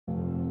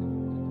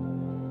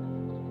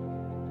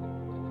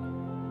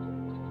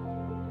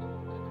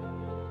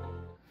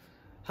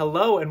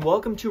Hello and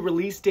welcome to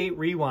Release Date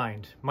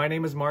Rewind. My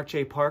name is Mark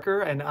J.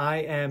 Parker and I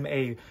am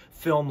a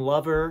film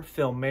lover,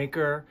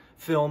 filmmaker,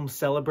 film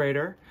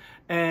celebrator.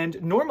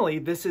 And normally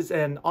this is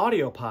an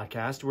audio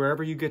podcast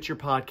wherever you get your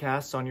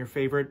podcasts on your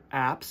favorite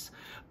apps.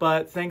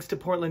 But thanks to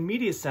Portland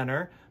Media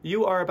Center,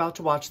 you are about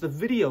to watch the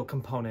video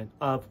component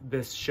of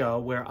this show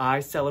where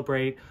I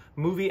celebrate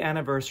movie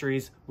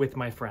anniversaries with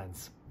my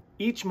friends.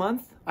 Each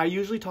month, I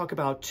usually talk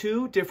about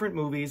 2 different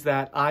movies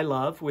that I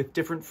love with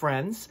different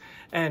friends,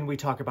 and we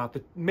talk about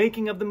the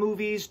making of the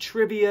movies,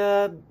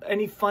 trivia,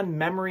 any fun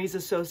memories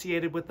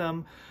associated with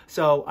them.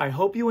 So I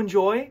hope you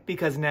enjoy,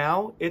 because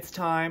now it's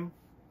time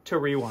to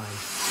rewind.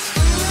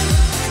 So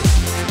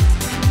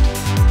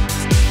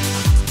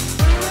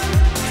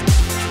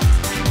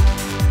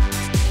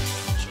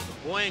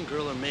the boy and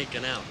girl are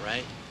making out,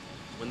 right?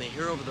 When they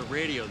hear over the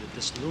radio that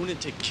this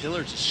lunatic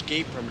killer's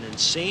escaped from an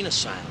insane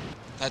asylum.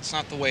 That's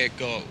not the way it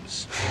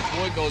goes. The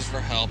boy goes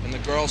for help, and the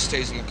girl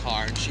stays in the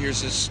car, and she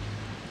hears this,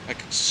 like,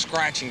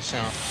 scratching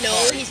sound. No,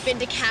 he's been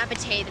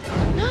decapitated.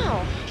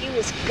 No, he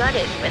was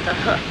gutted with a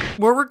hook.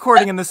 We're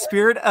recording in the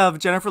spirit of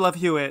Jennifer Love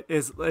Hewitt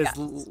is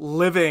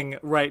living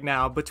right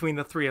now between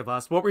the 3 of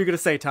us. What were you going to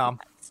say, Tom?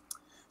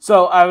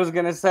 So I was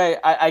going to say,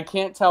 I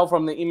can't tell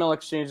from the email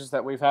exchanges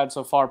that we've had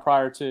so far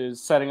prior to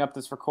setting up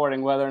this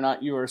recording whether or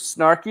not you were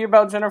snarky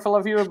about Jennifer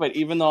Love Hewitt, but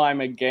even though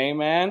I'm a gay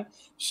man,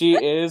 she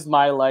is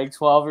my,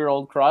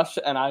 12-year-old crush,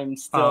 and I'm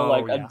still,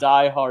 a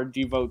diehard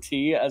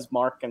devotee, as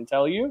Mark can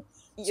tell you.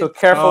 So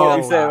careful what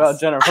you say about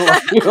Jennifer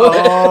Love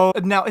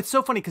Hewitt. Now, it's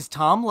so funny because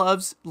Tom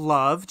loves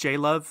Jennifer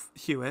Love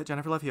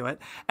Hewitt,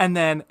 and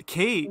then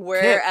Kit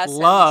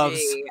loves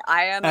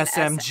I am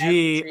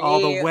SMG all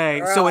the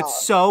way. girl. So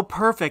it's so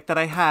perfect that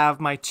I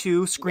have my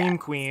 2 Scream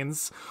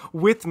Queens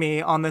with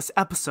me on this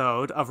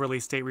episode of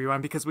Release Date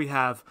Rewind, because we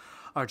have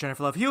our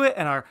Jennifer Love Hewitt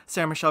and our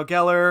Sarah Michelle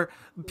Gellar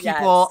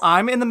people. Yes.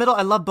 I'm in the middle.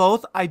 I love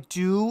both. I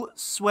do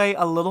sway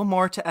a little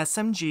more to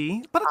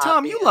SMG, but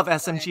Tom, you love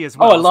SMG as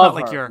well. Oh, I love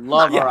her. Like you're,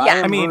 love her.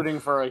 Yeah. I mean, rooting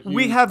for a huge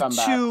we have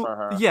comeback 2. For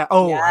her. Yeah.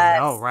 Oh, Yes. I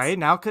know, right?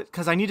 Now,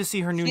 because I need to see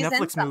her new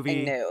Netflix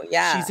movie. New.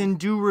 Yeah. She's in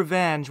Do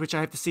Revenge, which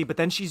I have to see, but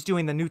then she's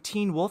doing the new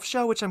Teen Wolf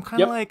show, which I'm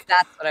kind of like,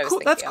 that's what I was cool.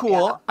 thinking That's of,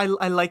 cool. yeah.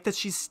 I like that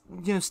she's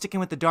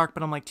sticking with the dark,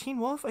 but I'm like, Teen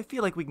Wolf, I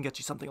feel like we can get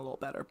you something a little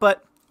better,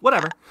 but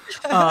whatever.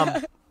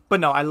 But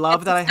no, I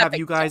love that I have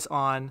you guys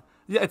on.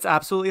 Yeah, it's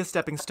absolutely a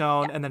stepping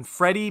stone. Yeah. And then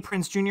Freddie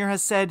Prinze Jr.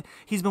 has said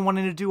he's been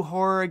wanting to do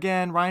horror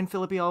again. Ryan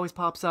Phillippe always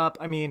pops up.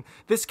 I mean,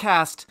 this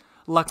cast,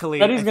 luckily,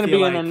 Freddie's going to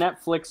be in a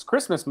Netflix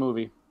Christmas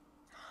movie.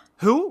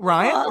 Who?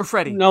 Ryan or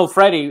Freddie? No,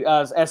 Freddie.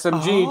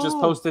 SMG just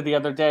posted the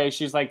other day.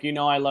 She's like,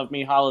 I love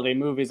me holiday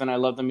movies, and I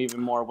love them even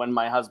more when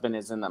my husband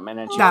is in them. And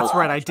then that's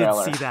right. I did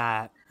see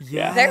that.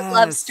 Yeah, their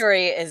love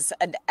story is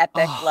an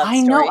epic love story.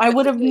 I know. I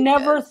would have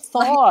never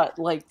thought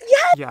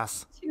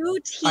yes. 2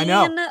 teen I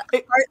know.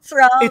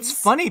 heartthrobs. It's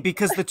funny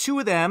because the 2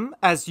 of them,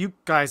 as you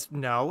guys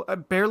know,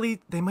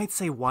 they might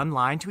say one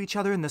line to each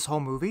other in this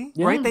whole movie,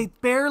 right? They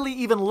barely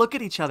even look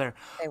at each other.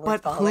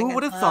 But who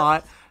would have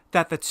thought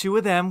that the 2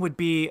 of them would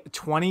be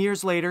 20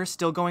 years later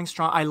still going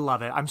strong? I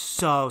love it. I'm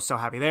so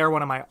happy. They are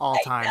one of my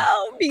all-time.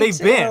 They've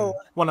been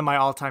one of my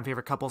all-time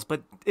favorite couples,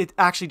 but it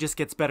actually just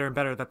gets better and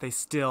better that they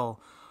still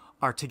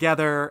are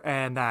together,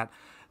 and that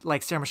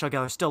Sarah Michelle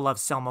Gellar still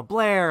loves Selma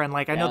Blair, and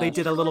I know they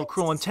did a little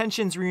Cruel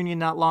Intentions reunion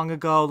not long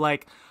ago.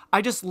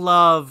 I just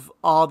love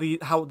how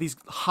these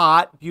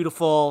hot,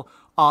 beautiful,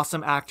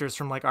 awesome actors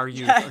from our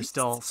youth are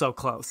still so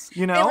close,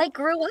 They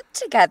grew up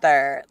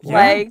together.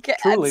 Truly.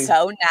 And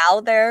so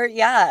now they're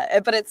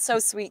but it's so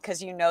sweet because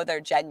they're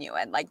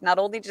genuine. Not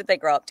only did they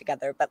grow up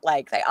together, but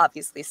they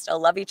obviously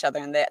still love each other,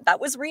 and that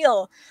was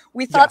real.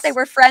 We thought they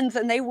were friends,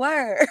 and they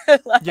were.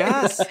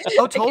 Yes.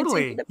 Oh,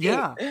 totally.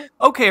 Yeah.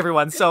 Okay,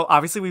 everyone. So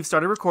obviously we've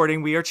started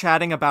recording. We are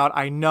chatting about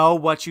I Know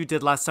What You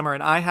Did Last Summer,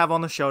 and I have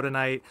on the show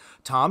tonight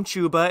Tom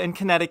Ciuba in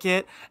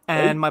Connecticut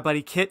and my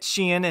buddy Kit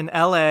Sheehan in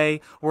LA.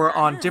 We're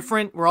all in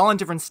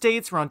different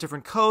states, we're on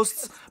different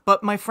coasts,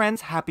 but my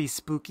friends, happy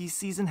spooky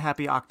season,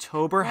 happy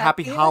October,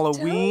 happy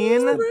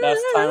Halloween. The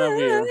best time of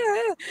year.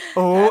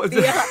 Oh,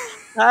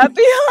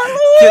 happy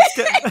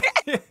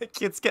Halloween.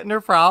 Kit's getting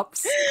her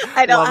props.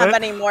 I don't have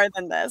any more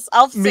than this.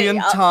 I'll see. Me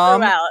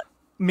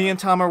and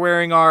Tom are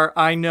wearing our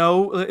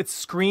it's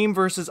Scream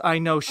versus I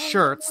Know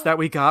shirts that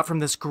we got from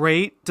this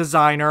great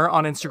designer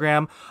on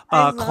Instagram,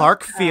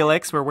 Clark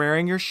Felix. We're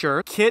wearing your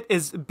shirt. Kit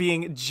is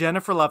being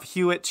Jennifer Love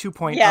Hewitt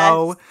 2.0.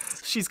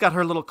 Yes. She's got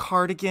her little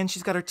cardigan.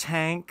 She's got her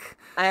tank.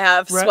 I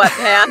have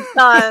sweatpants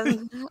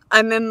on.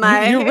 I'm in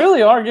my... You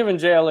really are giving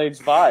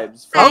JLH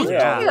vibes. Thank you.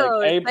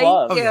 A+.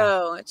 Thank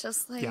you.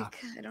 Just I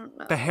don't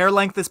know. The hair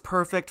length is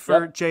perfect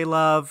for J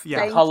Love.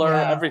 Yeah. The color,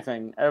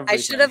 everything.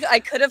 I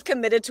could have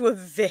committed to a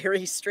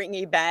very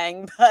stringy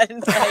bang, but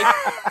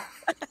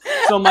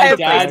so So my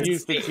dad best.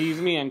 used to tease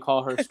me and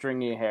call her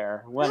stringy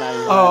hair when I.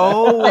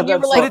 Oh, And you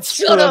were like,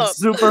 "Shut up." That's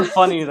super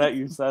funny that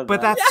you said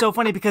But that. that's so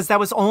funny because that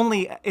was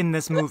only in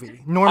this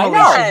movie. Normally,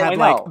 know, she had I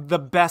like know. the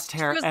best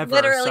hair She was ever.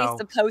 literally So.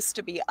 supposed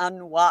to be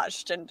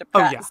unwashed and Oh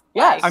depressed.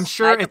 yeah, Yes. I'm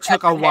sure my it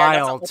took a depression hair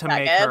doesn't while look to that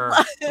make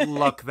good. her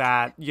look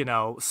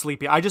that,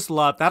 sleepy. I just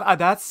love that.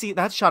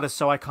 That shot is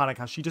so iconic.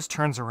 How she just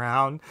turns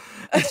around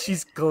and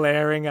she's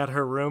glaring at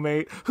her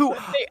roommate. Who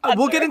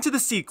we'll get into the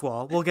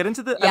sequel. We'll get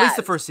into at least the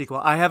Yes. first sequel.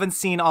 I haven't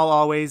seen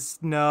I'll Always.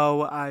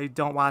 No, I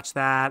don't watch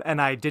that,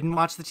 and I didn't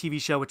watch the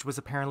TV show, which was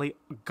apparently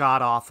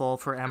god awful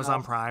for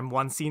Amazon Prime.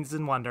 One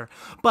season wonder.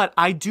 But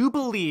I do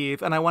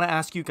believe, and I want to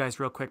ask you guys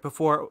real quick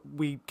before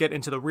we get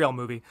into the real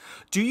movie.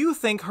 Do you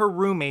think her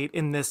roommate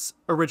in this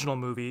original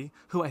movie,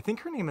 who I think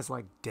her name is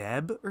like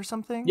Deb or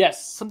something?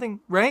 Yes. Something,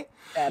 right?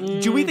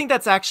 Deb. Do we think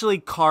that's actually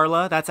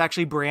Carla? That's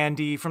actually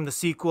Brandy from the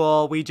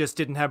sequel. We just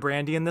didn't have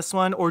Brandy in this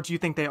one? Or do you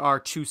think they are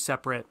two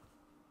separate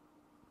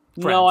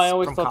No, I friends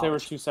always from thought they were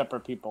college? two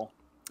separate people.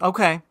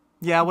 Okay.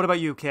 Yeah, what about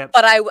you, Kip?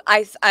 But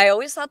I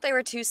always thought they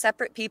were two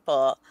separate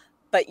people.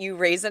 But you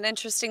raise an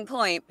interesting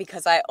point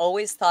because I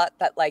always thought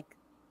that like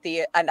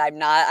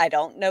I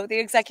don't know the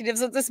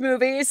executives of this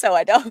movie, so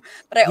I don't.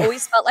 But I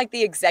always felt like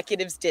the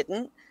executives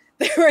didn't.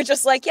 They were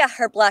just like, yeah,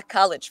 her black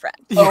college friend.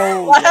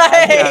 Oh, Like,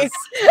 yes.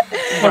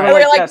 we Right. were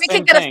like, Yeah, we same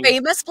could get thing. a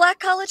famous black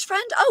college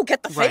friend. Oh,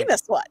 get the Right.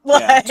 famous one.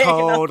 Yeah,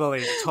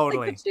 Totally, Like,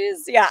 totally.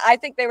 yeah, I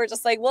think they were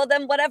just like, well,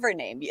 then whatever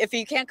name. If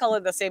you can't call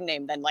it the same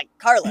name, then like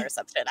Carla or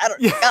some shit. I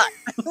don't know.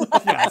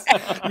 God. Yes.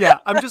 Yeah,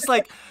 I'm just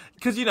like,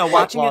 because,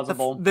 watching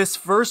plausible. this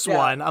first Yeah.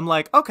 one, I'm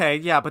like, okay,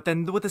 yeah, but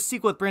then with the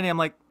sequel with Brandy, I'm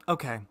like,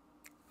 okay,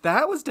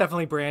 that was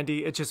definitely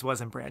Brandy. It just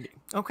wasn't Brandy.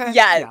 Okay?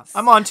 Yes. Yeah.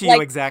 I'm on to you,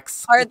 Like,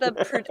 execs. Are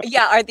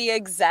the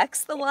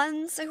execs the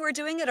ones who are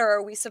doing it, or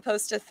are we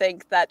supposed to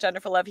think that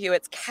Jennifer Love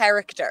Hewitt's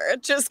character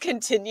just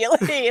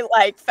continually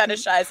like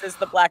fetishizes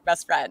the black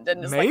best friend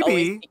and is like always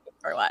Maybe. speaking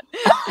for one?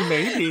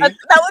 Maybe. That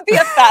would be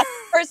a fact.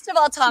 First of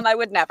all, Tom, I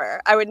would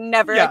never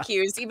Yeah.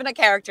 accuse even a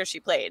character she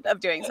played of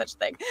doing such a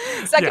thing.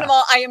 Second Yeah. of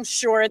all, I am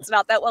sure it's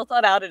not that well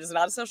thought out. It is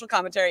not a social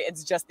commentary.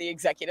 It's just the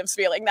executives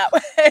feeling that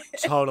way.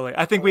 Totally.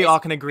 I think we all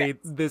can agree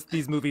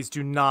these movies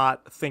do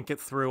not think it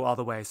through all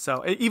the way.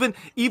 So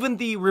even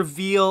the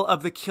reveal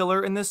of the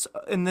killer in this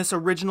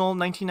original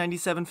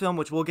 1997 film,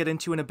 which we'll get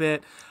into in a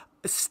bit,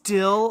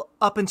 still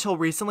up until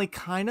recently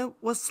kind of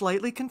was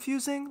slightly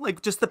confusing.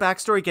 Like just the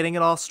backstory, getting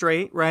it all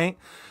straight, right?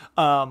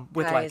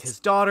 With like Right. his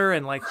daughter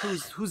and like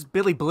who's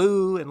Billy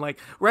Blue and like,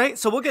 right?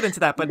 So we'll get into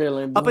that. But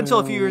Billy up until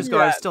a few years ago,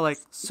 I was Yes. still like,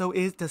 so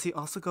does he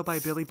also go by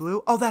Billy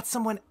Blue? Oh, that's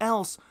someone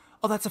else.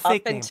 Oh, that's a Up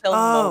fake name. until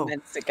Oh.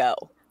 moments ago.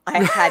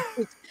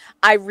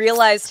 I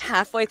realized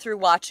halfway through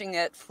watching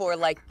it for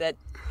like the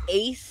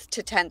 8th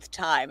to 10th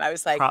time, I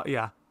was like,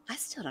 Yeah. I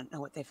still don't know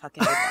what they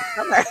fucking did that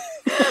summer.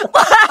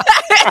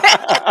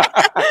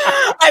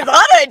 I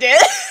thought I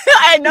did.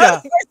 I know Yeah.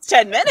 the first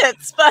 10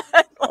 minutes, but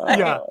like,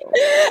 Yeah.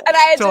 and I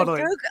had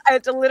Totally. I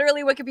had to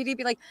literally Wikipedia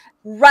be like,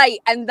 right,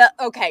 and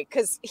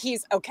because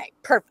he's okay,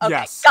 perfect, okay,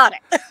 Yes. got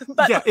it.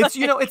 But Yeah, it's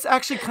it's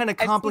actually kind of I've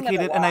seen it a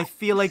complicated, and I lot.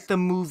 feel like the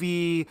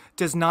movie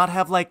does not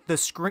have like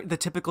the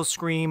typical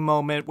Scream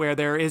moment where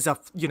there is a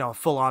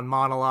full on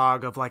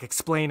monologue of like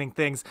explaining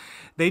things.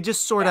 They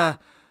just sort of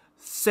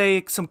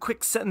say some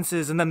quick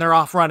sentences and then they're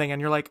off running, and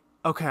you're like,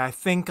 okay, I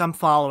think I'm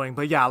following,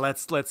 but yeah,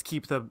 let's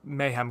keep the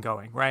mayhem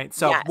going, right?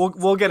 So Yes,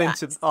 we'll get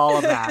into all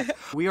of that.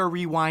 We are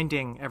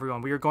rewinding,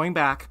 everyone. We are going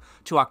back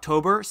to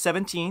October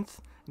 17th,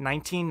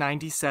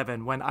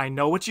 1997, when I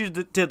Know What You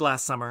Did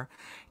Last Summer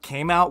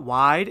came out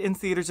wide in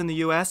theaters in the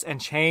U.S.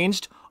 and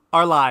changed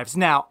our lives.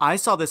 Now, I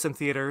saw this in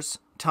theaters.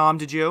 Tom,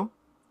 did you?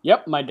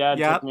 Yep, my dad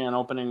Yep. took me on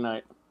opening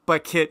night.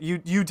 But Kit, you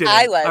didn't.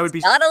 I was would be.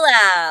 not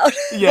allowed.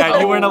 Yeah,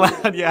 you weren't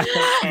allowed. Yeah,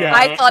 yeah.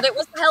 I thought it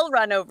was Hell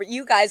Run Over.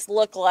 You guys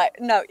look like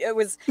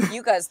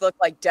you guys look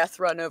like Death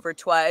Run Over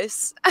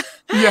twice.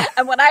 Yeah.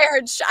 And when I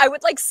heard, I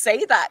would like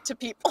say that to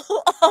people.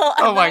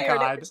 Oh my I heard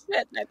God. it was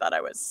shit, and I thought I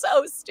was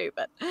so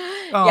stupid.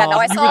 Oh, Yeah, no,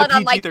 I you saw were it the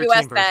on like PG-13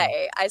 USA.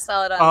 version. I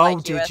saw it on Oh,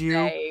 like did you?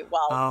 USA.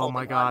 While Oh holding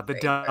my on God, the for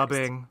 8 years.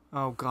 dubbing.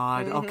 Oh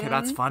God. Okay, Mm-hmm.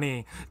 that's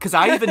funny. Because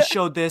I even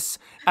showed this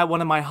at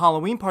one of my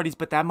Halloween parties,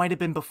 but that might have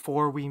been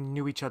before we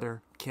knew each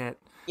other, Kit.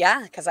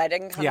 Yeah, because I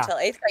didn't come Yeah. till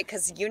 8th grade.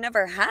 Because you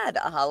never had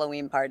a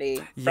Halloween party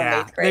from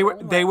Yeah, 8th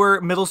grade. they were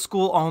middle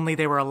school only.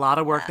 They were a lot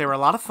of work. Yeah. They were a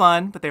lot of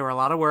fun, but they were a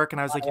lot of work. And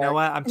I was like, you know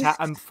what?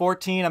 I'm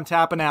 14. I'm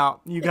tapping out.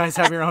 You guys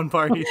have your own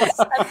parties.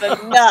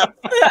 That's enough.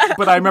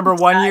 But I remember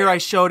one year I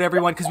showed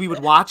everyone, because we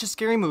would watch a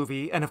scary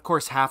movie, and of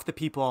course half the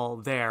people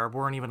there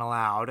weren't even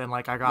allowed. And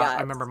like I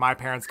Yes. remember my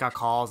parents got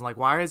calls and like,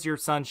 why is your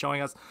son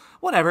showing us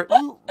whatever,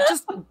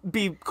 just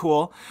be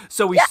cool.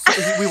 So we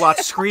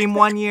watched Scream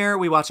one year,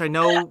 we watched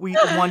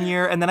one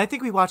year, and then I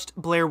think we watched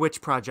Blair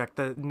Witch Project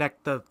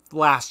the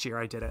last year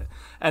I did it.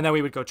 And then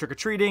we would go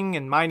trick-or-treating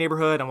in my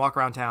neighborhood and walk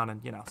around town,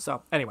 and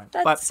so anyway.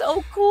 That's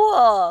so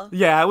cool.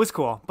 Yeah, it was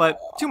cool, but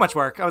too much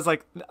work. I was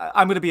like,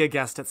 I'm going to be a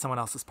guest at someone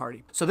else's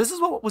party. So this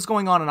is what was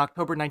going on in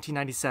October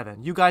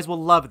 1997. You guys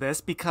will love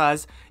this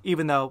because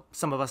even though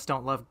some of us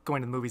don't love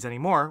going to the movies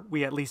anymore,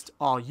 we at least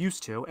all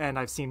used to, and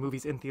I've seen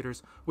movies in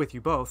theaters with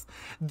you both.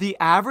 The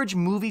average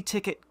movie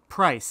ticket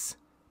price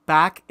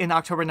back in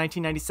October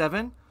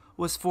 1997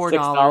 was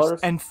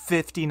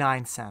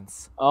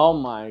 $4.59. Oh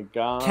my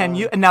God.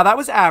 Now that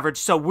was average.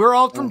 So we're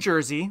all from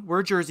Jersey.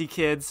 We're Jersey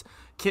kids.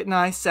 Kit and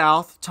I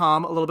south,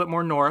 Tom a little bit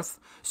more north.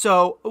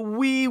 So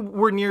we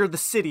were near the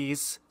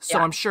cities. So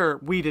I'm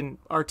sure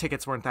our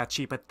tickets weren't that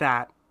cheap at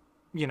that,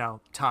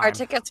 time. Our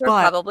tickets were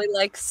probably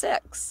like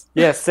 $6.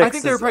 Yeah, $6. I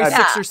think they were probably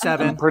 $6 or $7.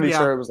 I'm pretty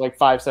sure it was like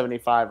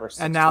 $5.75 or $6.25.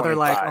 And now they're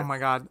like, oh my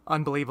God,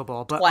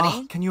 unbelievable. But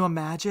 20? Can you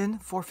imagine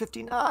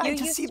 $4.59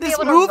 to see this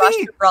movie? movie? To rush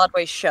a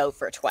Broadway show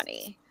for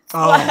 20.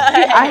 Oh,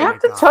 I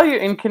have to tell you,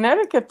 in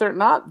Connecticut, they're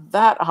not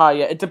that high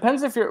yet. It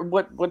depends if you're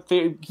what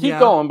they keep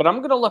going, but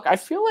I'm gonna look. I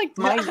feel like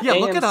my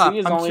AMC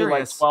is only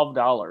like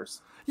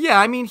 $12.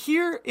 Yeah, I mean,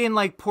 here in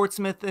like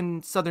Portsmouth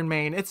and Southern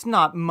Maine, it's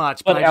not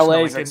much. But I just know,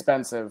 LA is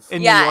expensive.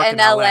 In New York in and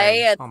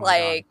LA, it's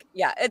like,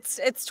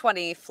 it's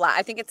 20 flat.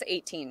 I think it's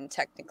 18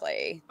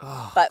 technically,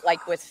 but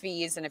like with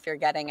fees, and if you're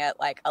getting it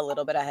like a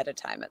little bit ahead of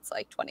time, it's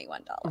like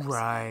 $21.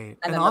 Right,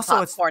 and then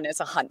also the popcorn is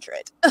 $100.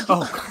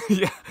 Oh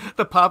yeah,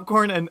 the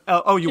popcorn and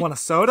you want a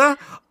soda?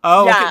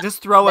 Oh, yeah, okay,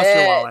 just throw us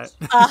your wallet.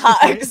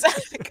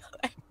 Exactly.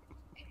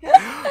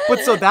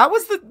 But so that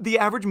was the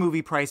average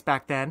movie price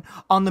back then.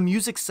 On the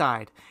music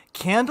side,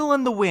 Candle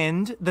in the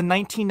Wind, the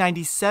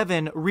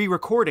 1997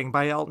 re-recording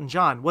by Elton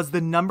John, was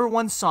the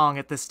 #1 song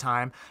at this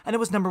time, and it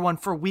was #1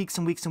 for weeks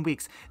and weeks and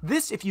weeks.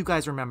 This, if you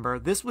guys remember,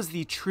 this was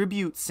the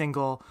tribute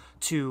single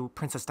to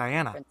Princess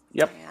Diana.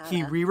 Yep.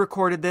 He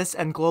re-recorded this,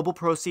 and global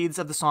proceeds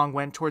of the song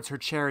went towards her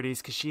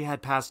charities because she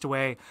had passed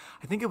away.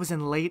 I think it was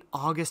in late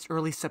August,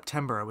 early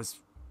September. It was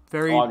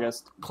very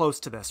close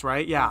to this,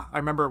 right? Yeah, I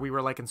remember we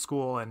were like in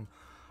school and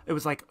it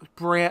was like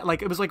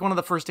it was like one of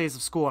the first days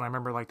of school, and I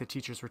remember like the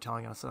teachers were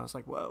telling us, and I was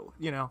like, whoa,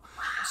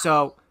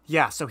 So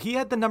yeah, so he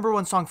had the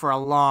 #1 song for a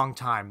long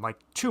time, like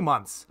 2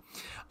 months.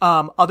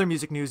 Other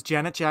music news: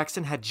 Janet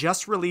Jackson had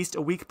just released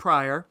a week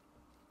prior.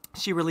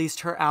 She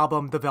released her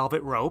album The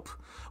Velvet Rope,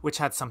 which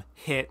had some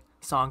hit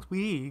songs.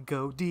 We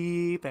Go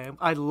Deep, and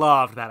I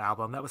loved that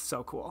album. That was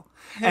so cool.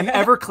 And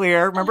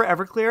Everclear, remember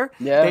Everclear?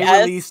 Yeah.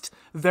 They released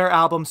their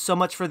album So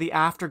Much for the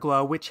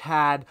Afterglow, which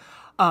had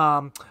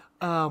oh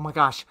my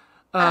gosh.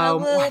 I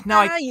will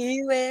buy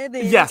you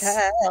yes.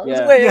 I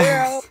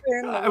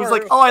was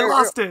like, I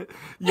lost it.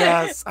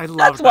 Yes, I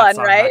loved that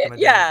song, right?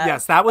 Yeah.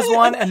 Yes, that was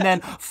one. And then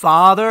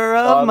Father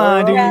of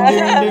Mine.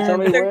 Tell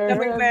me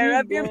where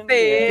have you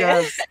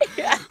been?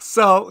 Yes.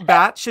 So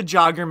that should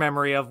jog your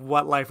memory of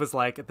what life was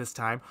like at this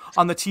time.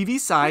 On the TV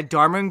side,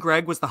 Dharma and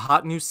Greg was the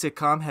hot new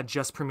sitcom, had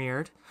just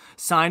premiered.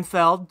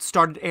 Seinfeld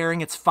started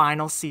airing its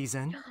final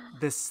season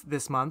this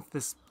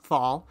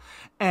fall,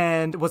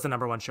 and was the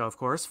 #1 show, of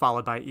course,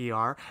 followed by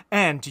ER.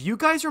 And do you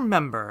guys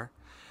remember,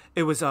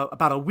 it was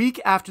about a week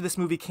after this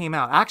movie came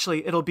out.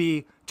 Actually, it'll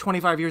be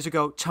 25 years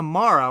ago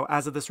tomorrow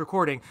as of this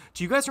recording.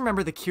 Do you guys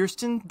remember the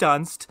Kirsten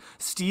Dunst,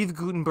 Steve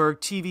Guttenberg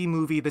TV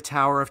movie, The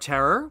Tower of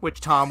Terror, which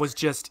Tom was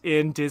just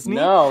in Disney?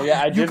 No,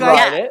 yeah, I did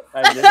write it.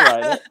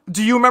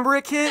 Do you remember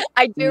it, Kit?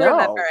 I do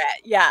remember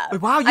it, yeah.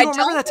 Wow, you don't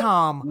remember that,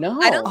 Tom? No.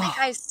 I don't think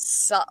I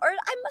saw, or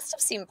I must have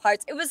seen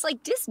parts. It was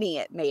like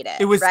Disney made it,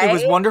 It was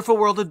right? Wonderful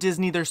World of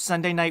Disney, their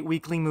Sunday night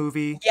weekly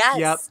movie. Yes.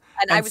 Yep.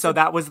 And so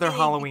that was their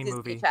Halloween Disney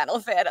movie. Channel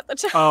fan at the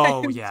time.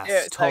 Oh, yes,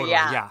 too. totally,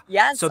 So,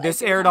 Yes. So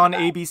this aired on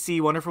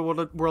ABC, Wonderful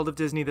World of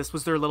Disney. This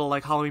was their little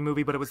like Halloween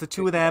movie, but it was the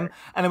two of them,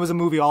 and it was a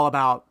movie all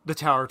about the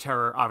Tower of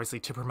Terror, obviously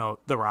to promote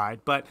the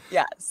ride. But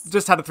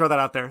just had to throw that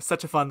out there.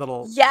 Such a fun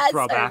little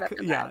throwback.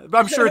 Yeah,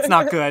 I'm sure it's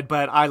not good,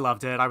 but I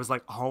loved it. I was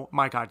like, oh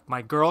my God,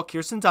 my girl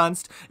Kirsten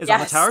Dunst is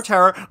on the Tower of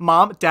Terror.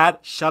 Mom, Dad,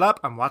 shut up!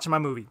 I'm watching my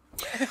movie.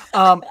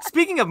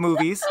 Speaking of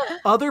movies,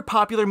 other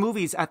popular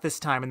movies at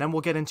this time, and then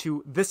we'll get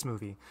into this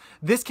movie.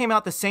 This came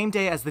out the same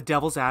day as The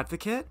Devil's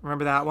Advocate.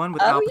 Remember that one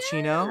with Al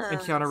Pacino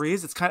and Keanu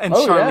Reeves? It's kind of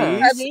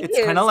Charlize.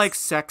 It's kind of like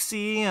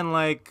sexy and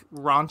like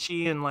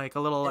raunchy and like a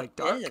little like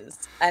dark. It is.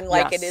 And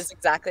like it is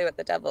exactly what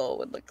the devil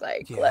would look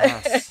like.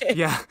 Yes.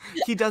 Yeah,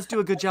 he does do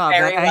a good job.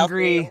 Very that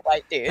angry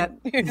white dude.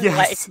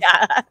 Yes.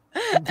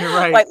 You're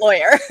right. White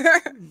lawyer.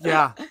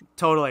 Yeah,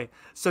 totally.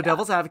 So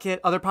Devil's Advocate,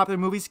 other popular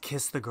movies,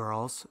 Kiss the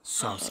Girls.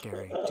 So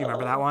scary. Do you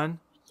remember that one?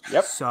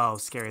 Yep. So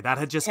scary. That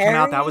had just come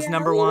out. That was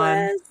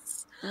 #1.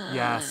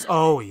 Yes.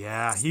 Oh,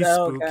 yeah. He's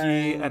So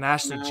spooky. good. And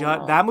Ashley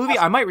Judd. That movie,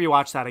 I might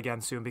rewatch that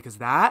again soon because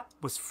that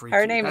was freaky.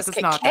 Her name that is does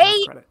Kate. not get enough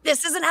Kate, credit.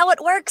 this isn't how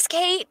it works,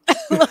 Kate.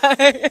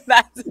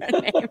 That's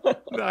her name.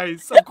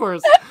 Nice. Of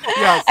course.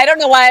 Yes. I don't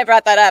know why I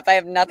brought that up. I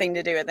have nothing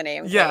to do with the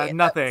name. Yeah, Kate.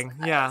 nothing.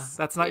 That's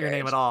that's not your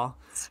name at all.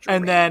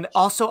 And then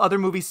also other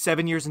movies,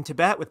 7 Years in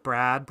Tibet with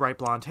Brad, bright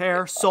blonde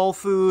hair, Soul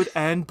Food,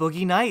 and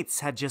Boogie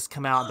Nights had just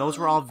come out. Those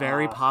were all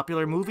very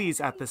popular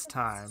movies at this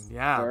time.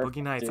 Yeah, Dirk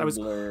Boogie Nights.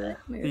 Diggler.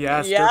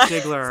 Dirk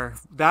Diggler.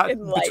 That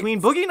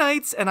between Boogie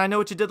Nights and I Know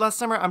What You Did Last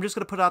Summer, I'm just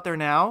going to put it out there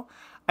now.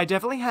 I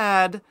definitely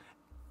had,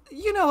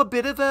 a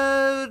bit of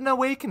an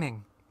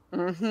awakening.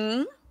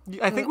 Mm-hmm.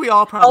 I think we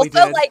all probably did.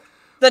 Also, like,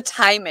 the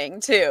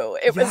timing too.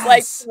 It was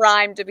like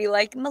prime to be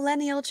like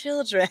millennial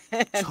children.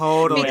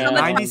 Totally.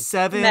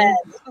 97.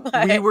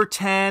 We were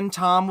 10.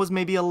 Tom was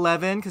maybe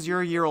 11 because you're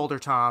a year older,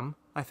 Tom.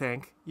 I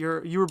think you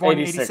were born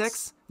in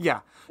 86. Yeah.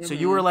 Mm-hmm. So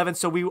you were 11.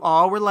 So we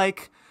all were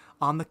like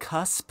on the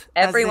cusp.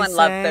 Everyone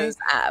loved those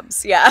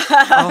abs. Yeah.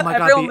 Oh my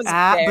god, the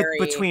ab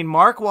between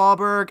Mark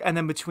Wahlberg and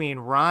then between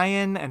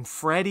Ryan and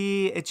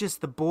Freddie. It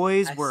just the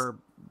boys were.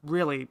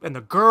 Really, and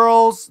the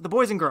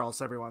boys and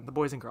girls, everyone, the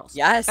boys and girls.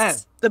 Yes,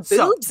 and the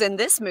boobs in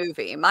this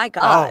movie, my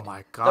god. Oh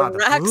my god, the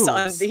racks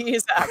on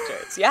these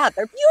actors. Yeah,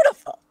 they're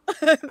beautiful.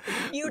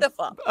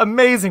 Beautiful.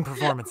 Amazing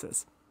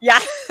performances.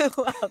 Yeah,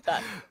 well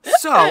done.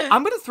 So,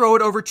 I'm going to throw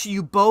it over to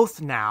you both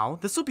now.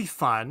 This will be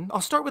fun. I'll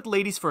start with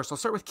ladies first. I'll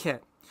start with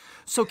Kit.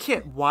 So,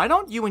 Kit, why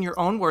don't you, in your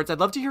own words, I'd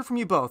love to hear from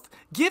you both,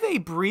 give a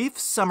brief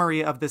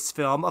summary of this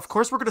film. Of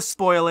course, we're going to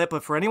spoil it,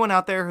 but for anyone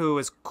out there who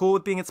is cool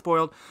with being it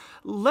spoiled,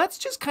 let's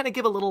just kind of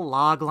give a little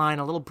log line,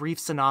 a little brief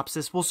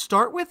synopsis. We'll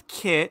start with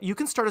Kit. You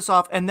can start us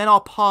off, and then I'll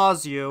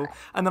pause you,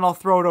 and then I'll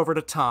throw it over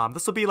to Tom.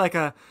 This will be like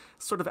a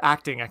sort of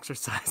acting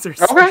exercise or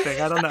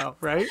something. I don't know,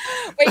 right?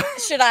 Wait,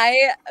 should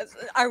I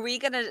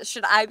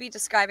be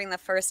describing the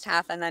first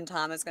half, and then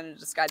Tom is going to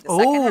describe the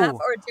second half?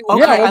 Or do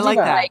we I like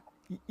that.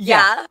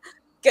 Yeah.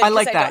 Good, I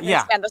like that.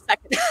 Yeah. The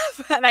second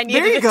half, and I need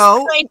there you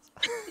go.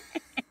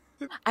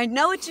 I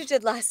Know What You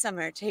Did Last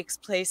Summer takes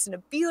place in a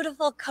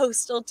beautiful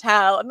coastal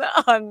town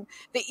on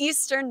the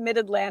eastern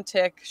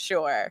mid-Atlantic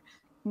shore,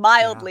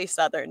 mildly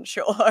southern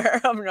shore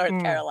of North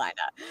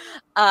Carolina.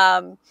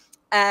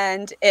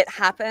 And it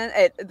happened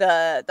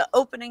the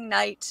opening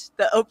night,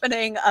 the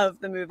opening of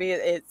the movie,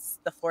 it's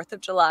the 4th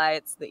of July,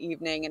 it's the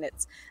evening, and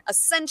it's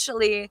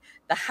essentially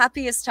the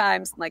happiest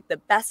times, like the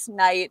best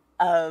night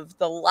of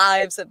the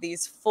lives of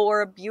these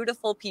 4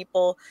 beautiful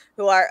people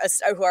who are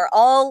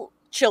all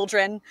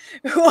children,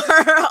 who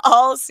are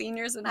all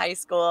seniors in high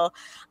school,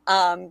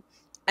 and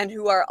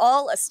who are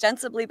all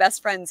ostensibly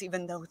best friends,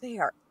 even though they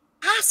are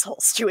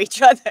assholes to each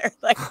other,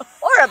 like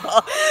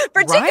horrible.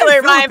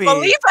 Particularly Ryan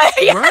Felipe.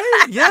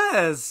 Right?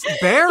 Yes.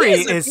 Barry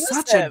is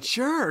such a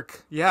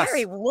jerk. Yes.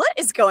 Barry, what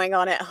is going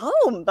on at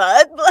home,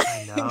 bud?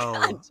 I know.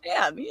 God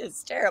damn, he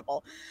is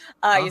terrible.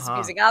 He's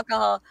abusing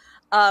alcohol.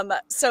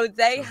 So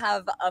they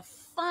have a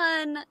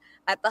fun.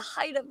 At the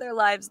height of their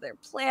lives, they're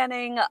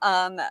planning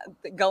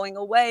going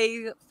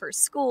away for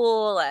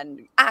school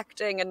and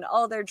acting and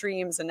all their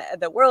dreams, and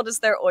the world is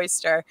their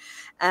oyster.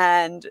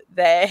 And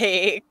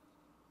they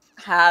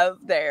have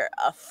their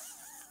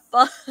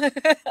fun.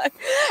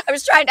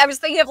 I was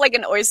thinking of like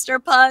an oyster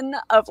pun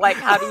of like,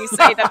 how do you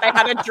say that they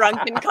had a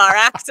drunken car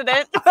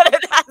accident, but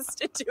it has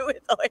to do with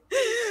so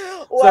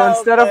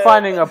instead of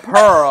finding a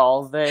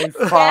pearl, they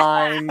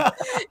find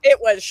it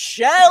was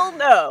shell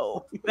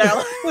no.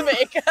 They'll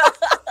make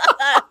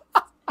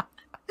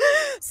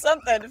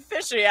something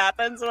fishy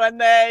happens when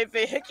they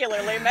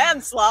vehicularly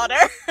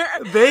manslaughter.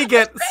 They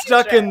get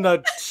stuck in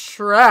the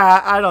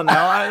trap. I don't know.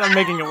 I'm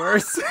making it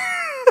worse.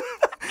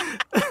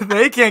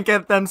 They can't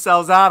get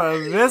themselves out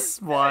of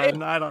this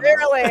one. I don't know.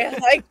 Barely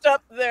hiked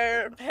up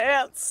their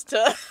pants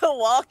to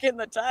walk in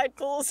the tide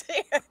pools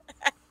here.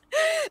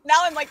 Now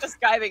I'm like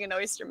describing an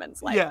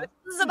oysterman's life. Yeah.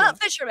 This is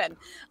about fishermen.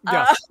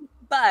 Yeah.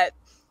 But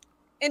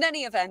in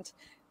any event,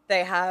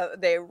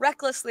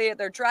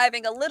 they're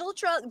driving a little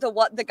drunk.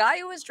 The guy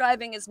who is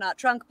driving is not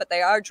drunk, but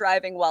they are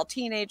driving while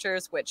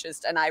teenagers,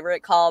 and I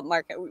recall,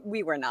 Mark,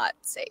 we were not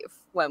safe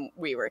when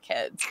we were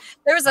kids.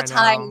 There was a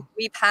time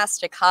we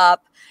passed a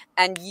cop,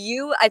 and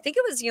I think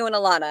it was you and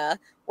Alana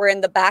were in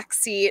the back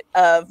seat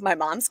of my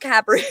mom's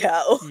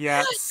Cabrio.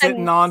 Yeah,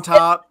 sitting on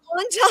top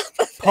of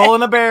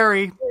pulling a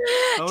Barry.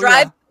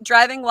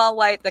 Driving while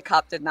white, the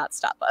cop did not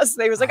stop us.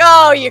 They was like,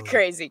 "Oh, you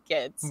crazy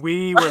kids."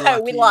 We were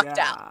lucky. We lucked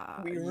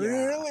out. We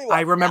really lucked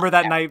I remember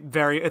that night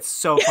it's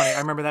so funny. I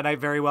remember that night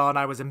very well, and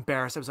I was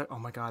embarrassed. I was like, "Oh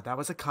my god, that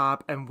was a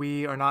cop, and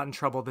we are not in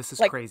trouble. This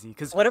is crazy."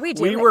 Because what are we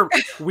doing?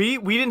 We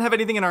didn't have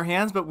anything in our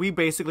hands, but we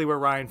basically were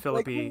Ryan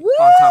Phillippe on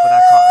top of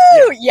that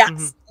car. Yeah.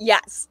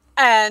 Yes.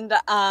 And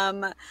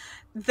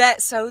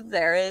so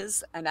there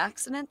is an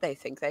accident. They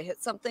think they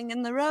hit something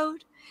in the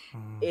road.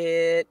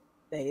 They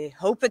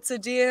hope it's a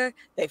deer.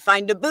 They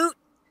find a boot.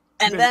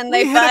 And then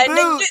they find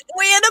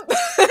we hit a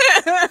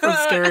boot. From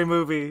Scary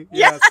Movie.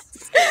 Yes.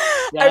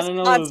 I was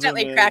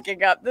constantly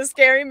cracking up. The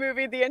Scary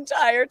Movie the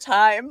entire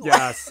time.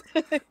 Yes.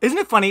 Isn't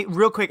it funny?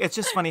 Real quick, it's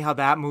just funny how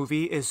that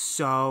movie is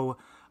so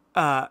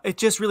it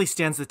just really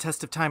stands the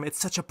test of time. It's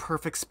such a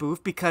perfect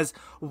spoof because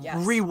Yes.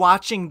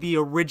 rewatching the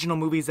original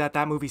movies that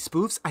movie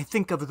spoofs, I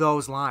think of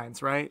those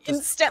lines, right?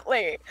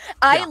 Instantly.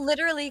 I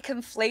literally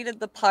conflated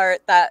the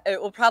part that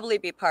it will probably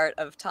be part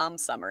of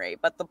Tom's summary,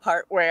 but the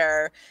part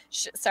where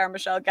Sarah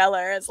Michelle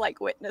Gellar is like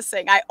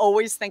witnessing, I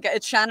always think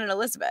it's Shannon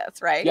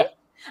Elizabeth, right? Yeah.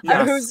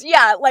 Yes. Who's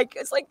like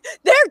it's like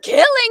they're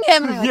killing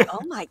him, and I'm like,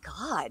 oh my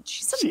god,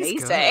 she's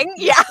amazing.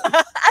 good. Yeah.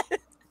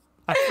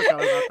 I forgot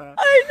about that.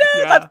 I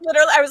know. Yeah. That's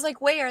literally. I was like,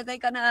 "Wait, are they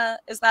gonna?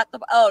 Is that the?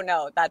 Oh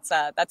no, that's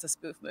a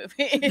spoof movie.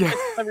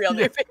 It's a real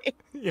movie."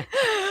 Yeah.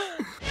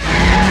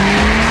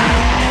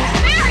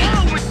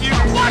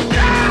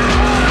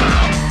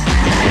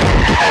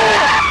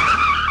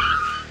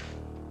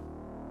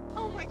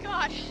 Oh my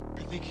god.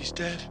 You think he's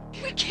dead?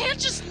 We can't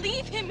just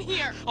leave him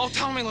here. Oh,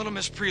 tell me, little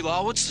Miss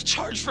Prelaw, what's the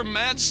charge for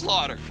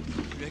manslaughter?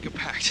 We make a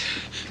pact.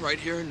 Right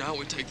here and now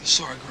we take the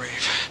Sar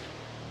grave.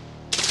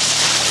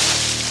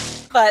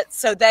 But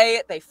so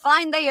they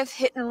find they have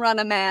hit and run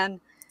a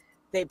man.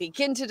 They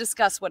begin to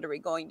discuss what are we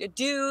going to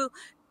do.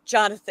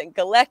 Jonathan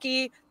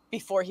Galecki,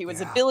 before he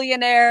was a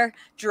billionaire,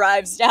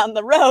 drives down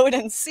the road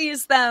and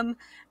sees them.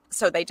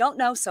 So they don't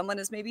know. Someone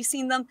has maybe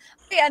seen them.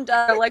 And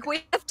like,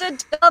 we have to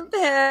dump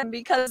him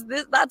because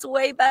that's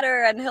way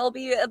better. And he'll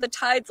be, the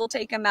tides will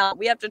take him out.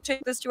 We have to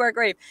take this to our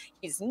grave.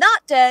 He's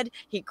not dead.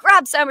 He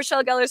grabs Sarah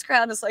Michelle Gellar's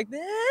crown and is like,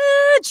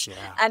 bitch.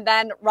 Yeah. And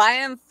then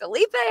Ryan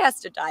Felipe has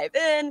to dive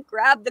in,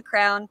 grab the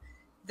crown.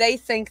 They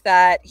think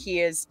that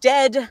he is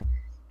dead.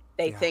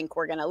 They think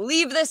we're going to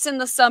leave this in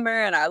the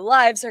summer and our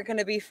lives are going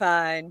to be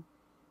fine.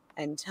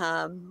 And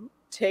Tom,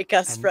 take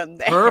us from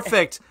there.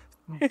 Perfect.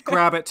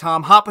 Grab it,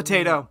 Tom. Hot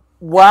potato.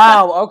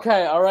 Wow.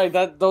 Okay. All right.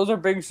 Those are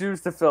big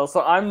shoes to fill.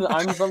 So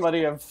I'm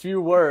somebody of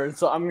few words.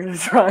 So I'm gonna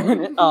try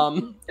and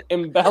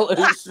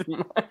embellish.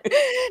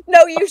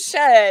 No, you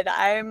should.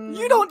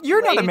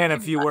 You're not a man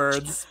of few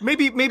words.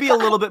 Maybe a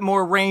little bit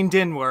more reined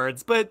in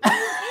words, but you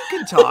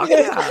can talk.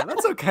 Yeah,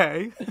 that's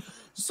okay.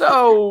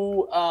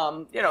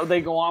 So,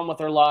 they go on with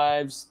their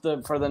lives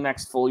for the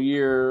next full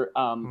year.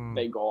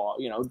 They go,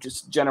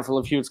 just Jennifer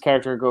Love Hewitt's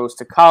character goes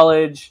to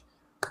college.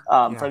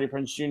 Freddie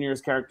Prinze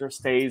Jr.'s character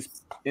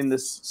stays in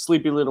this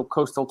sleepy little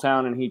coastal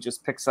town, and he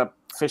just picks up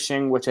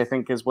fishing, which I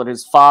think is what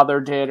his father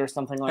did or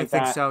something like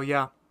that. I think so,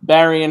 yeah.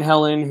 Barry and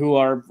Helen, who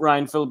are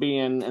Ryan Philby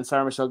and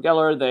Sarah Michelle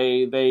Gellar,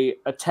 they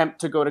attempt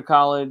to go to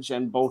college,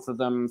 and both of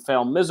them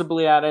fail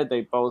miserably at it.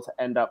 They both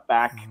end up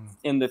back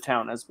in the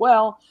town as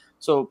well.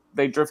 So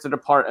they drifted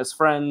apart as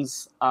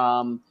friends.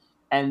 And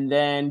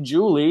then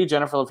Julie,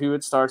 Jennifer Love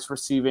Hewitt, starts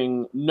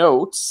receiving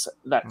notes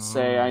that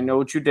say, I know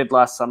what you did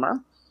last summer.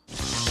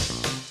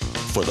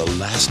 For the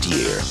last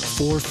year,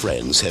 4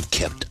 friends have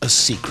kept a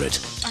secret.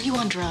 Are you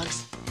on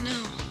drugs? No.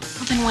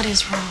 Well, then what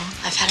is wrong?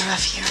 I've had a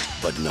rough year.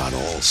 But not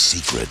all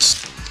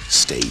secrets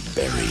stay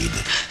buried.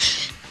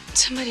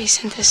 Somebody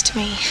sent this to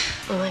me.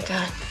 Oh my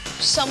god.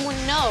 Someone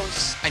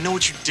knows. I know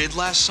what you did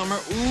last summer.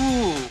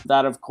 Ooh.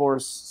 That, of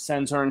course,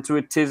 sends her into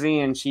a tizzy,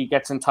 and she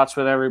gets in touch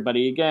with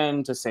everybody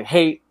again to say,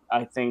 hey,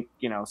 I think,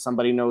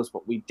 somebody knows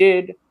what we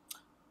did.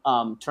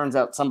 Turns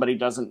out somebody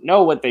doesn't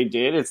know what they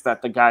did. It's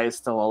that the guy is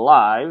still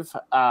alive,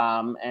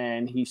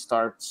 and he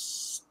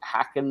starts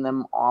hacking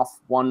them off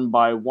one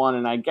by one.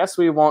 And I guess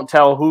we won't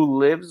tell who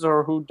lives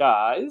or who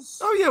dies.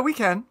 Oh, yeah, we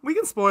can. We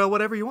can spoil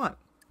whatever you want.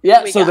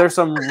 Yeah, so there's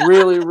some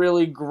really,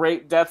 really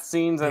great death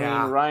scenes. I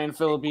mean, Ryan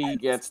Philby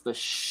gets the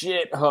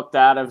shit hooked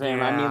out of him.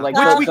 Yeah. I mean, like,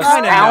 Which the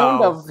kinda sound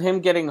know. of him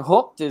getting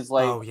hooked is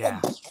like... Oh, yeah.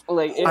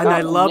 And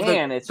I love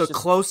the just...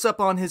 close-up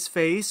on his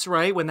face,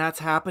 right, when that's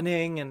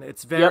happening, and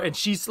it's very... And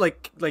she's,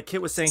 like Kit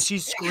was saying,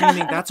 she's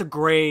screaming. That's a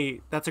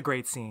great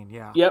scene,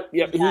 yeah. Yep.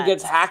 He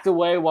gets hacked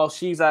away while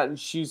she's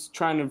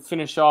trying to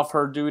finish off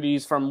her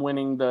duties from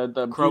winning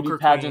the beauty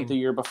pageant the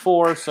year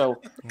before.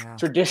 So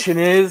tradition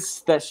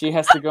is that she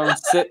has to go and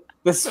sit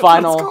this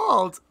final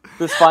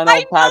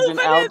pageant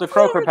out, the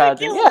Croaker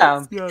pageant.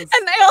 Yeah. Yes.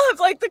 And they all have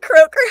like the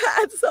Croaker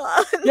hats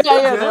on.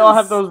 Yeah, they all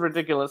have those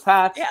ridiculous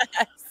hats. Yes.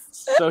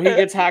 So he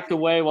gets hacked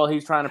away while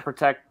he's trying to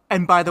protect.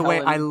 And by the way,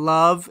 Helen. I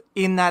love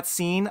in that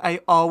scene, I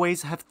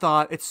always have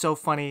thought it's so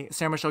funny.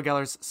 Sarah Michelle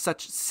Gellar's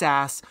such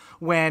sass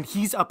when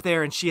he's up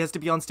there and she has to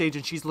be on stage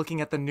and she's looking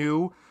at the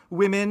new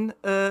women,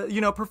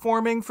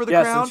 performing for the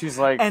crown. And she's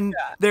like,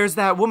 there's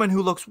that woman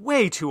who looks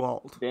way too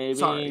old. Baby,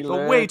 Sorry,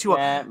 but way too old.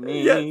 at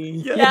me. Yeah.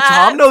 Yes.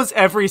 Tom knows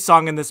every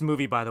song in this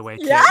movie, by the way.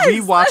 Kit. Yes. We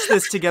watched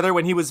this together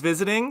when he was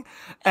visiting,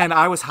 and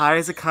I was high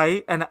as a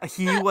kite, and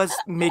he was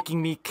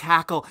making me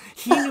cackle.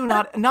 He knew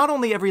not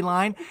only every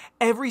line,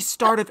 every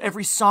start of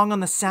every song on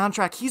the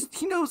soundtrack.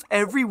 He knows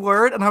every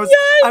word, and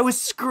I was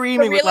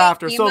screaming with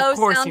laughter. So of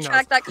course he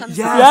knows. That comes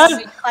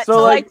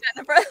So like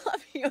Jennifer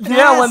Love Hewitt.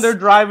 Yeah, when they're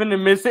driving to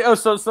Missy.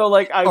 So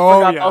like I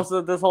forgot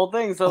also this whole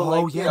thing.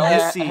 So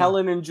Missy.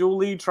 Helen and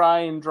Julie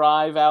try and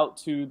drive out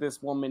to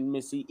this woman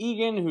Missy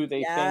Egan, who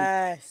they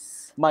think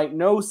might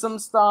know some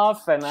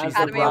stuff, and as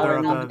they're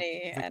driving,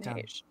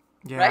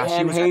 Yeah, right?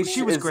 she was,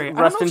 she was is great.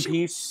 Rest in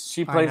peace.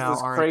 She plays know,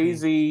 this R.I.P.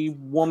 crazy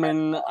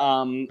woman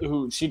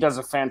who she does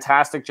a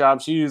fantastic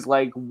job. She's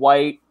like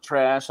white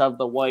trash of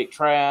the white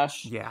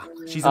trash. Yeah,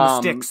 she's in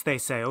the sticks. They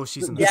say, "Oh,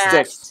 she's in the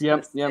sticks."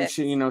 Yep.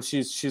 Sticks.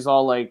 She, she's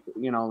all like,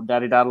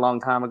 daddy died a long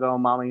time ago.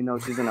 Mama,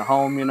 she's in a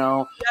home.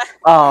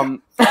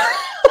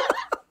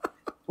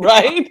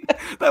 Right?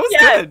 That was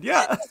good.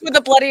 Yeah, with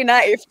a bloody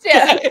knife.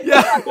 Yeah.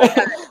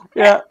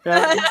 yeah.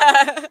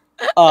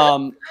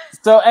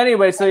 So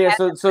anyway, so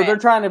they're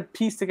trying to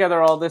piece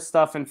together all this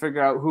stuff and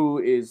figure out who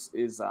is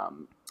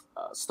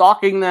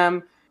stalking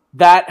them.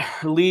 That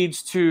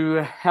leads to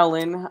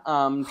Helen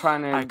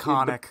trying to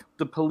iconic.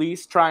 The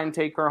police try and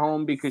take her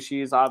home because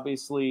she is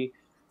obviously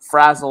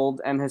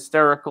frazzled and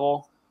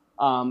hysterical.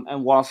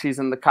 And while she's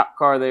in the cop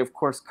car, they of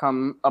course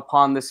come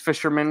upon this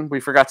fisherman. We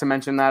forgot to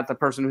mention that the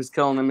person who's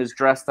killing him is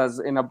dressed as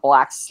in a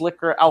black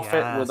slicker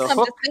outfit with a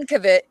hook. To think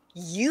of it,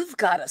 you've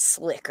got a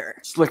slicker.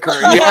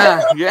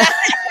 Yeah.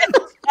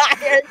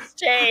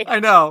 I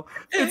know.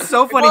 It's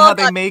so funny how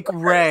they make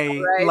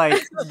Ray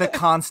like the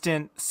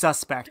constant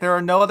suspect. There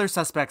are no other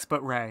suspects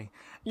but Ray.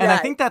 And I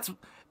think that's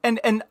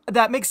and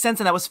that makes sense,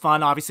 and that was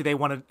fun. Obviously, they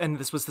wanted, and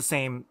this was the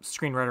same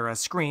screenwriter as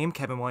Scream,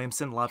 Kevin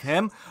Williamson, love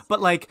him. But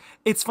like,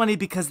 it's funny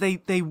because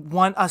they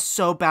want us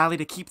so badly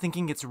to keep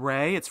thinking it's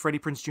Ray, it's Freddie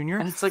Prinze Jr.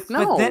 And it's like,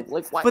 no,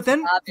 but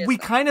then we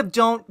kind of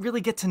don't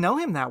really get to know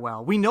him that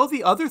well. We know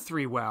the other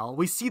three well.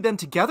 We see them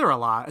together a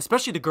lot,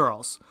 especially the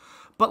girls.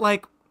 But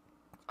like,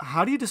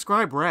 how do you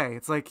describe Ray?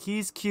 It's like,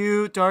 he's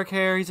cute, dark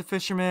hair, he's a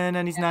fisherman,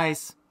 and he's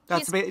nice.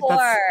 He's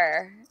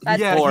poor.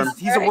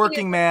 He's a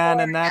working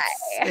man, and that's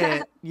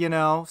it,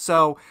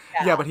 So,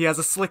 but he has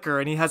a slicker,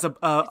 and he has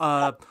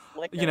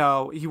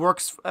he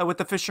works with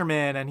the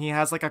fishermen, and he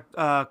has like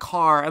a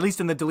car, at least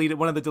in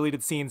one of the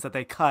deleted scenes that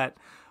they cut,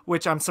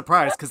 which I'm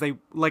surprised because they,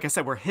 like I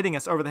said, were hitting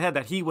us over the head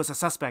that he was a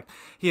suspect.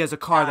 He has a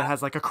car that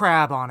has like a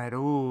crab on it.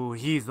 Ooh,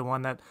 he's the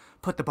one that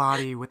put the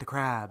body with the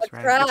crabs,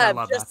 right? Crab,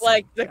 just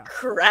like the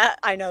crab.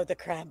 I know the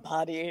crab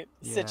body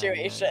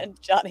situation. Yeah.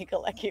 Johnny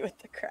Galecki with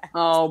the crab.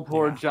 Oh,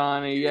 poor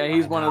Johnny. Yeah,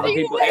 he's one of the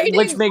people,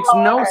 which makes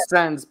no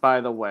sense,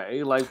 by the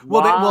way. Like,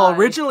 well,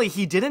 originally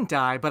he didn't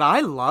die, but I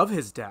love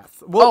his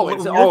death. Well,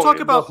 we'll talk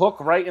about the hook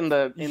right in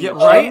the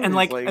right, and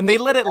and they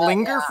let it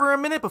linger for a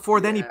minute before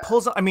then he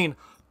pulls. I mean,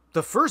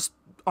 the first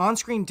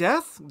on-screen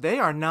death, they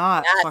are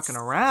not fucking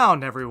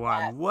around,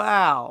 everyone.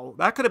 Wow,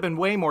 that could have been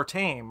way more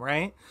tame,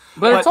 right?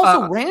 But it's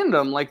also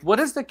random. Like, what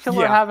does the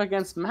killer have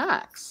against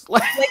Max?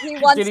 Like he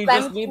wants them.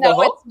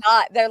 No, it's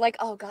not. They're like,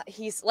 oh god,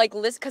 he's like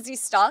Liz because he's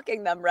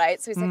stalking them,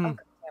 right? So he's like, oh god,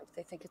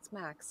 they think it's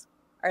Max.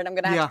 All right, I'm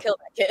gonna have to kill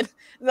that kid.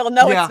 They'll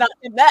know it's not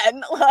him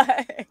then.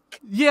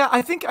 Yeah,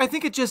 I think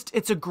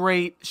it's a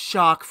great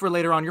shock for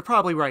later on. You're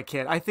probably right,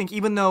 Kit. I think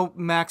even though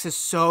Max is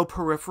so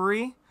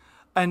periphery.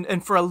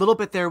 And for a little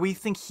bit there, we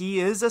think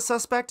he is a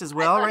suspect as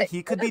well, right?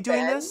 He could be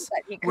doing this,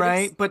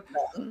 right? But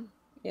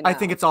I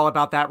think it's all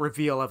about that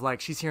reveal of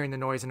like she's hearing the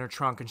noise in her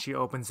trunk and she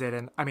opens it,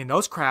 and I mean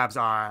those crabs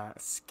are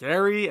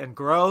scary and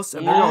gross,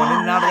 and they're going in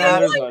and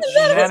out of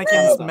that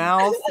mannequin's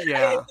mouth,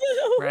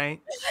 right?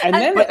 And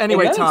then, but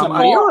anyway, Tom,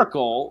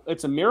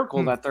 it's a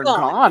miracle that they're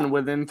gone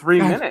within 3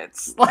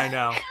 minutes. I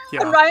know.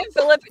 Yeah. And Ryan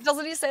Phillip,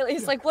 doesn't he say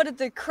he's like, what did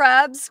the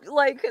crabs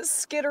like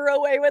skitter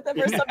away with him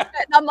or something?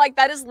 And I'm like,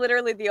 that is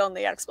literally the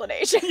only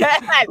explanation.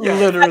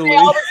 Literally. They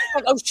all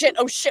like, oh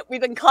shit,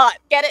 we've been caught.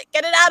 Get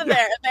it out of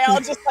there. And they all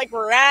just like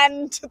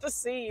ran to the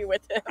sea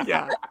with him.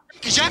 Yeah.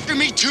 He's after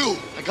me too.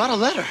 I got a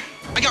letter.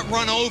 I got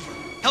run over.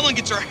 Helen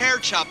gets her hair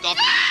chopped off.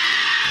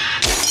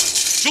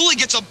 Julie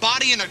gets a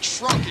body in a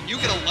trunk, and you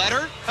get a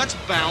letter? That's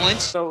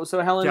balance. So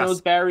Helen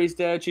knows Barry's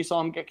dead. She saw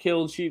him get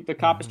killed. The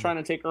cop is trying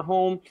to take her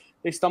home.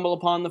 They stumble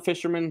upon the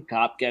fisherman.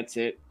 Cop gets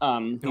it.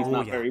 He's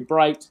not very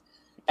bright.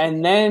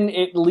 And then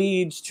it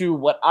leads to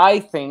what I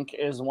think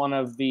is one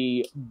of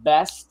the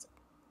best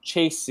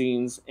chase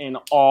scenes in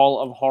all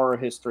of horror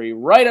history.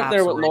 Right up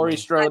there with Laurie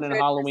Strode in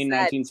Halloween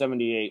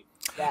 1978.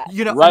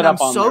 Yeah. Right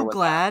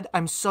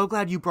I'm so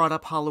glad you brought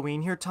up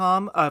Halloween here,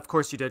 Tom. Of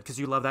course you did, because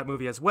you love that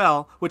movie as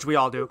well, which we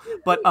all do.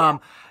 But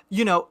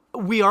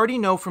we already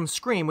know from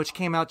Scream, which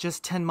came out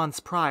just 10 months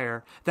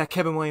prior, that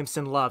Kevin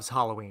Williamson loves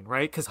Halloween,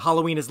 right? Because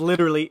Halloween is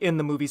literally in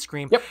the movie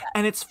Scream. Yep.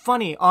 And it's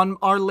funny, on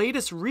our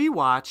latest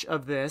rewatch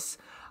of this,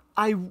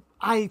 I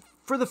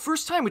for the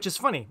first time, which is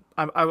funny,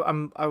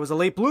 I was a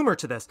late bloomer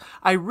to this,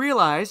 I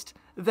realized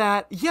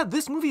that,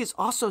 this movie is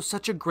also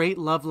such a great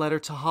love letter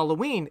to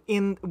Halloween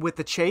with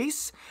the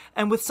chase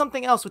and with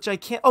something else, which I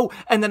can't,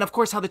 and then of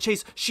course how the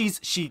chase,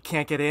 she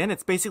can't get in.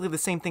 It's basically the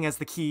same thing as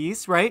the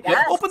keys, right?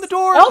 Yes. Open the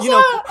door.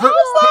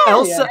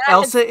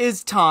 Elsa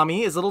is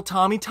Tommy, is little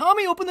Tommy.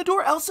 Tommy, open the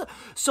door, Elsa.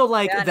 So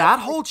that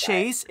whole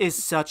chase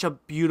is such a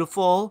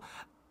beautiful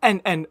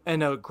and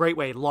a great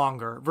way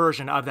longer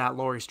version of that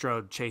Laurie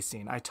Strode chase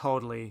scene. I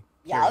totally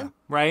hear you,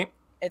 right?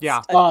 It's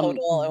Yeah. a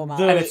total homage.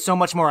 And it's so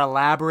much more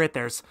elaborate.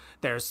 There's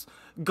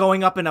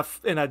going up in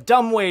a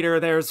dumbwaiter.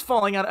 There's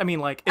falling out. I mean,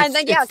 like, it's, and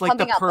then it's like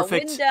coming the out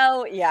perfect the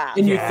window. Yeah.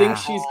 And you think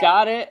she's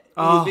got it.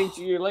 And you think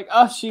you're like,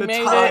 oh, she the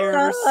made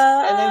tires. it.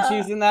 And then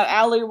she's in that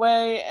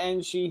alleyway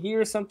and she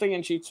hears something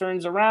and she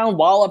turns around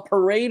while a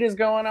parade is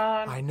going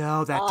on. I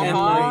know, that damn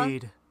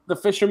parade. The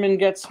fisherman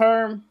gets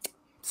her.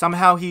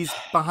 Somehow he's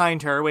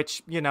behind her,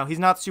 which, you know, he's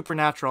not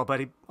supernatural, but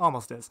he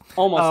almost is.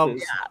 Almost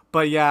is. Yeah.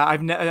 But yeah, I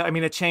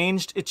mean, it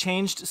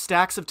changed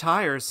stacks of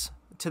tires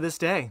to this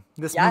day.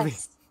 This movie.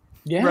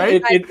 Yeah,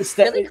 right.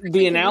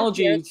 The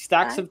analogy,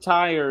 stacks of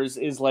tires,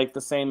 is like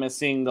the same as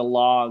seeing the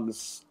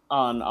logs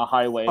on a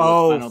highway.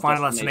 Oh,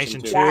 Final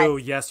Destination 2.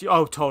 Yes.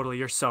 Oh, totally.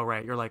 You're so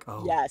right. You're like,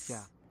 oh, yes.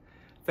 Yeah.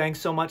 Thanks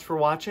so much for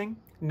watching.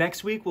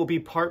 Next week will be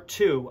part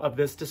 2 of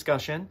this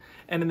discussion.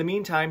 And in the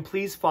meantime,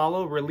 please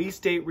follow Release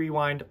Date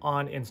Rewind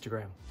on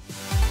Instagram.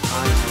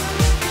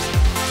 Bye.